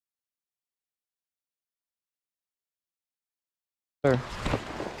Over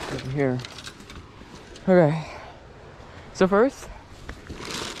here. Okay. So first,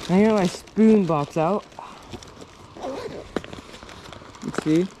 I got my spoon box out. Let's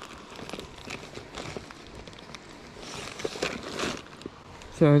see.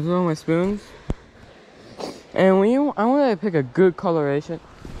 So these are all my spoons. And I want to pick a good coloration.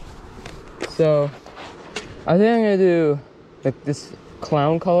 So I think I'm gonna do like this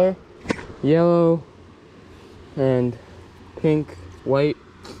clown color, yellow and pink, white.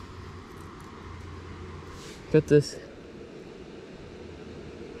 Got this.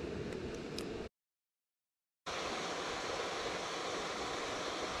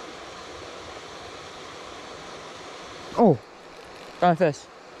 Oh, got a fish.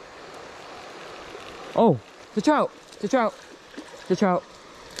 Oh, the trout, the trout, the trout.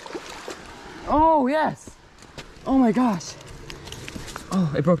 Oh, yes. Oh my gosh.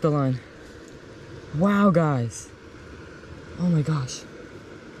 Oh, it broke the line. Wow, guys. Oh my gosh.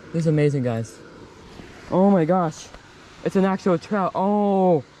 This is amazing, guys. Oh my gosh. It's an actual trout.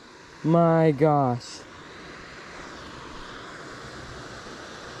 Oh my gosh.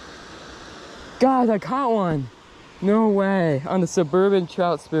 Guys, I caught one. No way. On the Suburban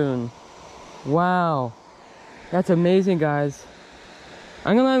Trout Spoon. Wow. That's amazing, guys.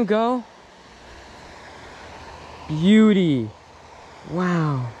 I'm gonna let him go. Beauty.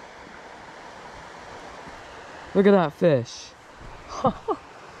 Wow. Look at that fish.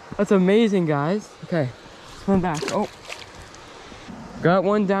 That's amazing, guys. Okay, swim back. Oh, got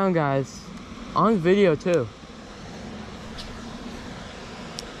one down, guys. On video too.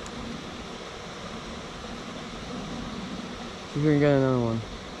 See if we can get another one.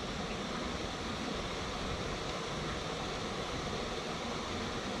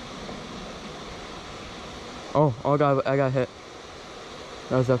 Oh, I got hit.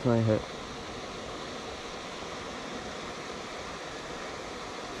 That was definitely a hit.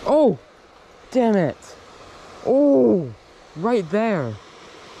 Oh, damn it. Oh, right there.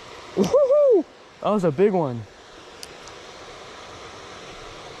 Woohoo! That was a big one.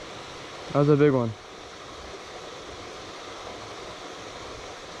 That was a big one.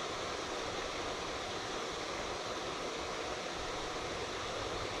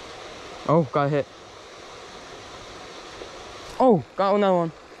 Oh, got hit. Oh, got another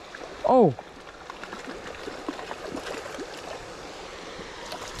one. Oh.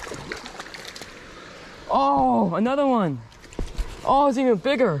 Oh, another one. Oh, it's even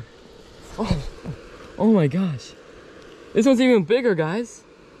bigger. Oh, oh my gosh. This one's even bigger, guys.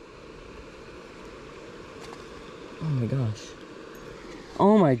 Oh my gosh.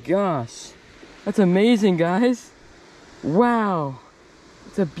 Oh my gosh. That's amazing, guys. Wow.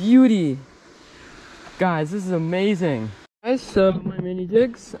 It's a beauty. Guys, this is amazing. Guys, so my mini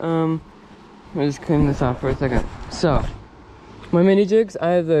jigs, let me just clean this off for a second. So, my mini jigs,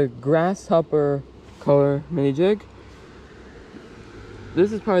 I have the grasshopper color mini jig.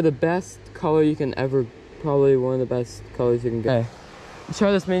 This is probably the best color you can ever, probably one of the best colors you can get. Okay, let's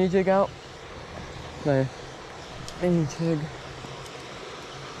try this mini jig out. Okay, mini jig.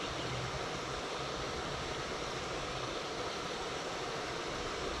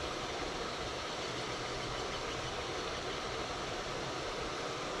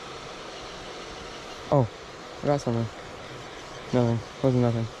 Oh, I got something. Nothing, wasn't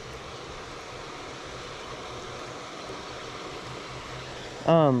nothing.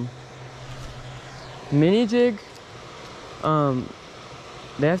 Mini jig,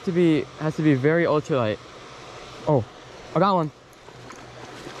 they has to be very ultralight. Oh, I got one.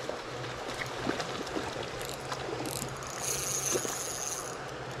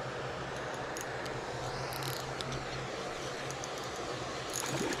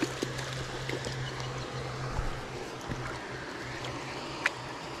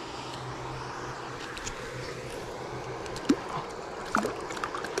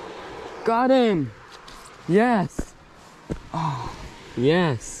 Got him. Yes. Oh,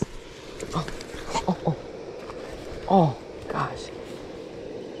 yes. Oh, oh, oh. Oh, gosh.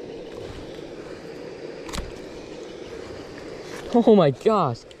 Oh my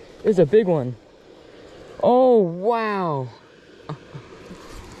gosh. It's a big one. Oh, wow.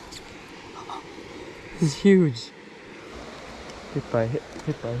 This is huge. Hit by hit,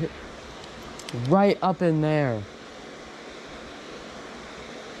 hit by hit. Right up in there.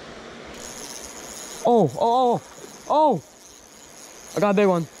 Oh, oh, oh, oh! I got a big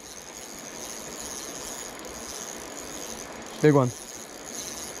one. Big one.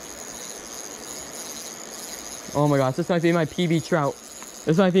 Oh my gosh, this might be my PB trout.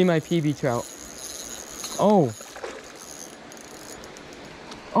 This might be my PB trout. Oh.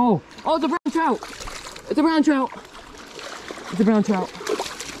 Oh, oh, it's a brown trout. It's a brown trout. It's a brown trout.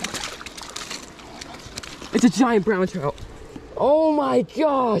 It's a giant brown trout. Oh my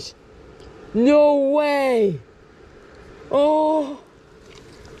gosh. No way. Oh.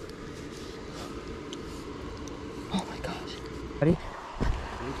 Oh my gosh. Ready?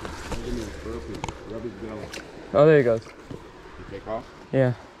 Oh, there he goes. You take off?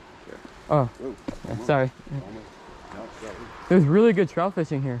 Yeah. Sure. Oh, Whoa, yeah, sorry. No, sorry. There's really good trout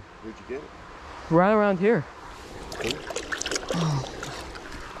fishing here. Where'd you get it? Right around here. Cool. Oh.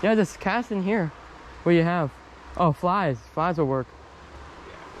 Yeah, just cast in here. What do you have? Oh, flies. Flies will work.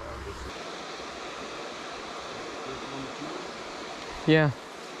 Yeah.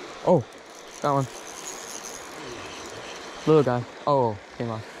 Oh, got one. Little guy. Oh,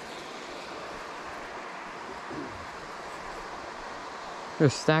 came off. They're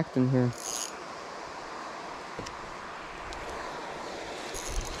stacked in here.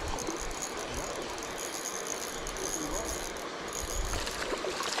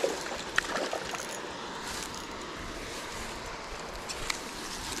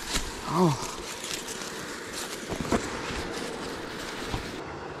 Oh.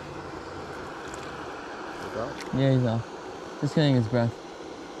 Yeah, he's off. Just getting his breath.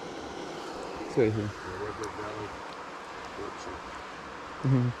 It's right here.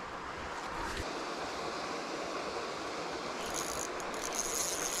 Mm-hmm.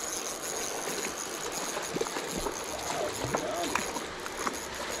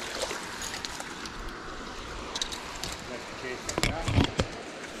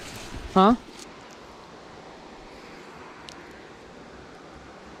 Huh?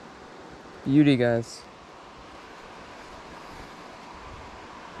 Beauty, guys.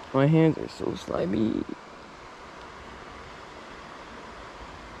 My hands are so slimy.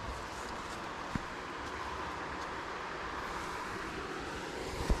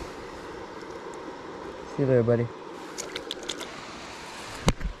 See you later, buddy.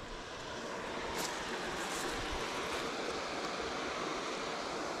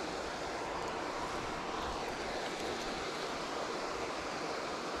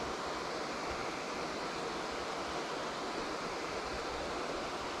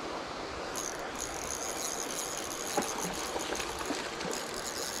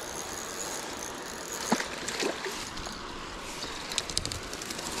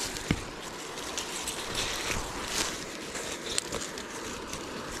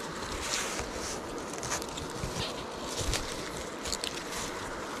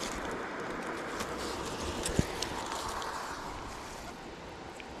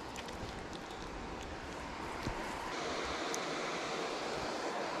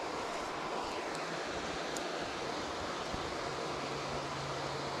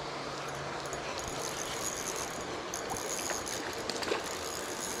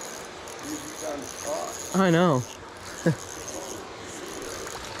 I know.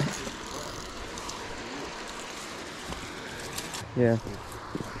 Yeah.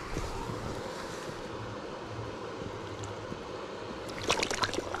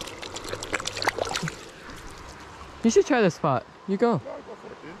 You should try this spot. You go. No, go for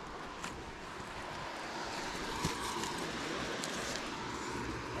it, dude.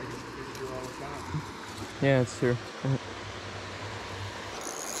 I get to fish here all the time. Yeah, it's true.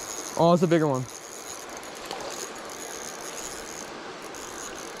 Oh, it's a bigger one.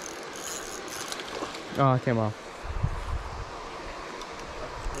 Oh, it came off.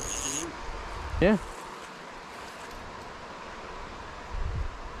 Yeah.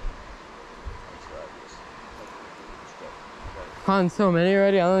 Caught so many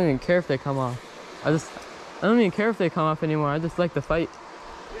already, I don't even care if they come off. I don't even care if they come off anymore. I just like the fight.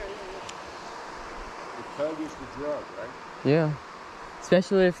 Yeah. The tug is the drug, right? Yeah.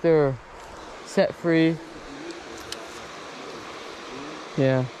 Especially if they're set free.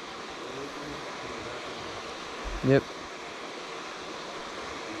 Yeah. Yep.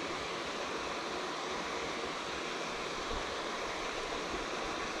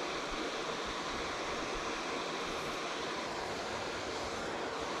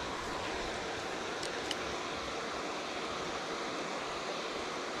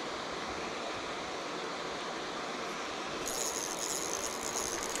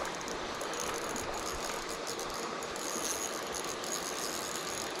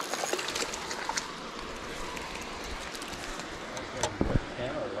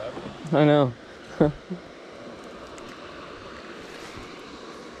 I know.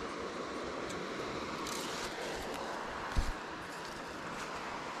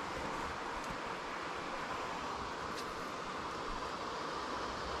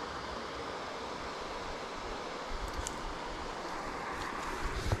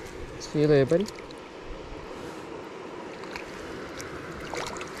 See you later, buddy.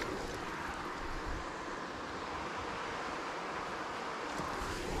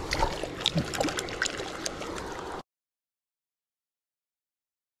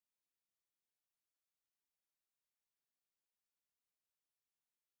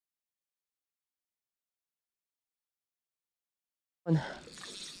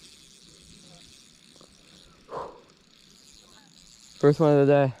 First one of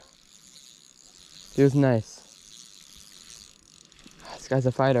the day. He was nice. This guy's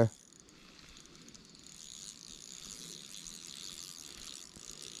a fighter.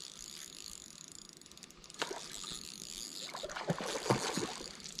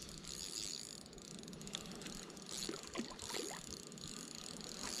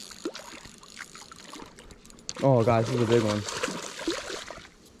 Oh gosh, this is a big one.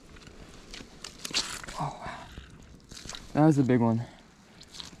 Oh wow. That was a big one.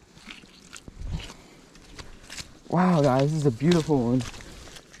 Wow guys, this is a beautiful one.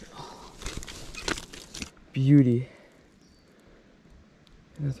 Beauty.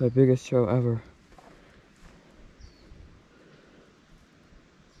 That's my biggest trout ever.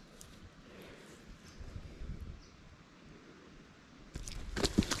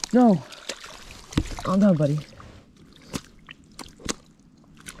 No! Calm down, buddy.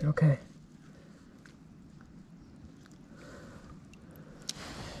 You're okay.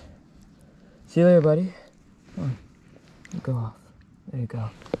 See you later, buddy. Come on. Go off. There you go.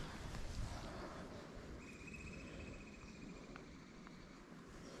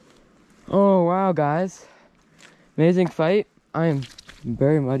 Oh, wow, guys. Amazing fight. I am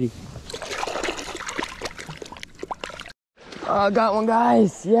very muddy. Oh, I got one,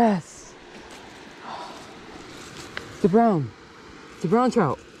 guys. Yes. It's a brown. It's a brown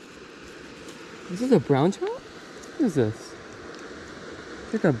trout. Is this a brown trout? What is this?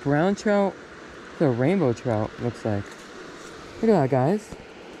 It's like a brown trout. It's a rainbow trout, looks like. Look at that, guys.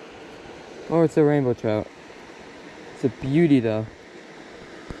 Oh, it's a rainbow trout. It's a beauty, though.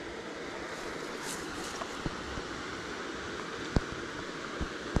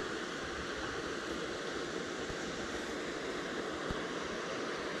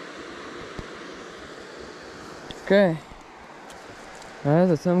 Okay. Alright,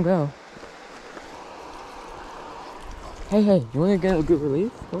 let's let him go. Hey, hey, you want to get a good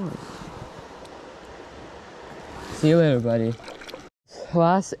release? Come on. See you later, buddy.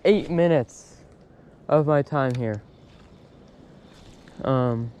 Last 8 minutes of my time here.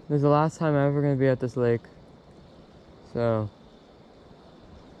 This is the last time I'm ever gonna be at this lake. So,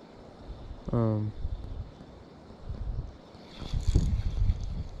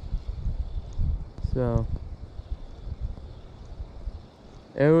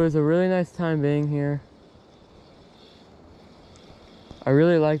 it was a really nice time being here. I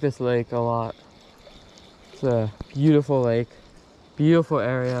really like this lake a lot. It's a beautiful lake, beautiful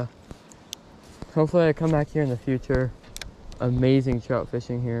area. Hopefully I come back here in the future. Amazing trout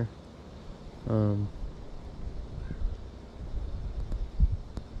fishing here.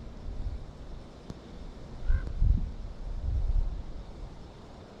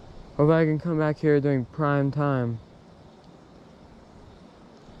 Hope I can come back here during prime time.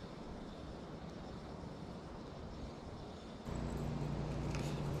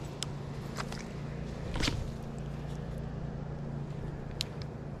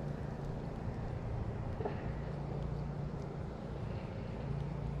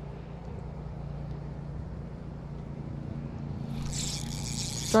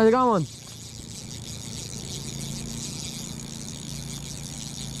 Sorry, I got one.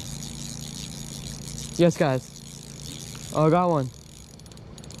 Yes, guys. Oh, I got one.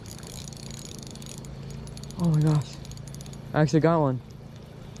 Oh my gosh. I actually got one.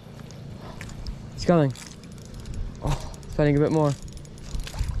 He's coming. Oh, it's fighting a bit more.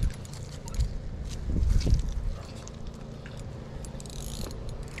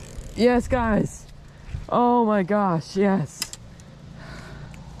 Yes, guys. Oh my gosh, yes.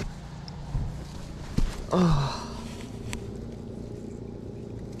 Oh.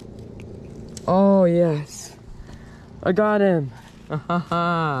 Oh yes. I got him.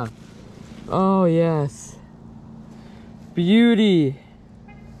 Oh yes. Beauty.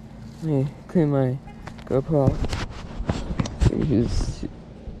 Let me clean my GoPro.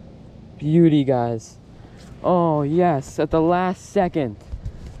 Beauty, guys. Oh yes, at the last second.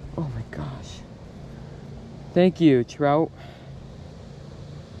 Oh my gosh. Thank you, Trout.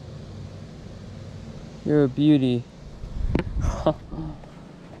 You're a beauty.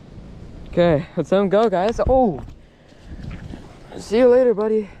 Okay, let's let him go, guys. Oh! See you later,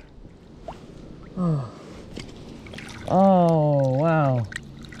 buddy. Oh. Oh, wow.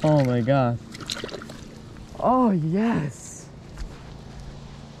 Oh my gosh. Oh, yes.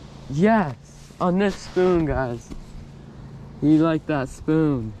 Yes. On this spoon, guys. You like that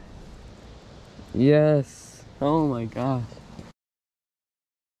spoon? Yes. Oh my gosh.